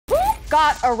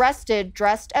got arrested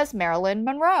dressed as Marilyn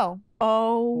Monroe?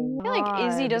 Oh, I feel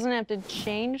like Izzy doesn't have to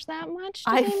change that much.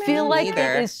 I feel like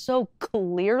Neither. it is so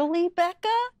clearly Becca.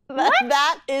 What?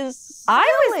 That is silly.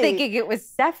 I was thinking it was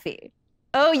Steffi.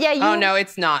 Oh yeah, you. Oh no,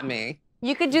 it's not me.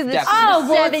 You could do this. Definitely. Oh,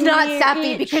 well, it's 7 not year Steffi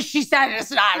each. because she said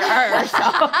it's not her. So.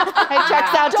 It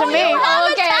checks out to me. Oh,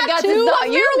 okay, I got this.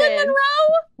 Not you, Marilyn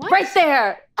Monroe. Right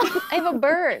there. I have a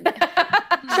bird.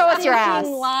 Show us your ass.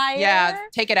 Liar. Yeah,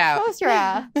 take it Show out. us your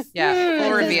ass. Yeah,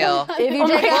 full reveal. If you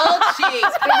take out, Bullshit.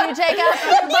 if you take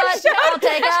out the butt, I'll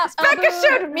take out. Becca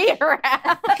showed me her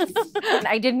ass. And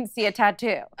I didn't see a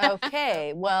tattoo.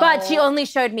 Okay, well. But she only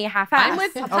showed me half ass. I'm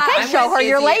with. Okay, I'm show with her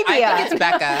your Izzy. labia. I think it's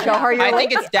Becca. Show her your I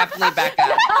think labia. it's definitely Becca.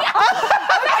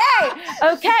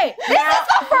 Okay. This is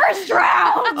the first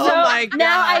round. Oh So my God.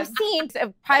 now I've seen a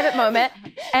private moment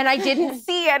and I didn't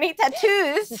see any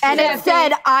tattoos. And it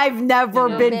said, I've never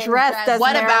been dressed as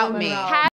What Marilyn about me? Monroe.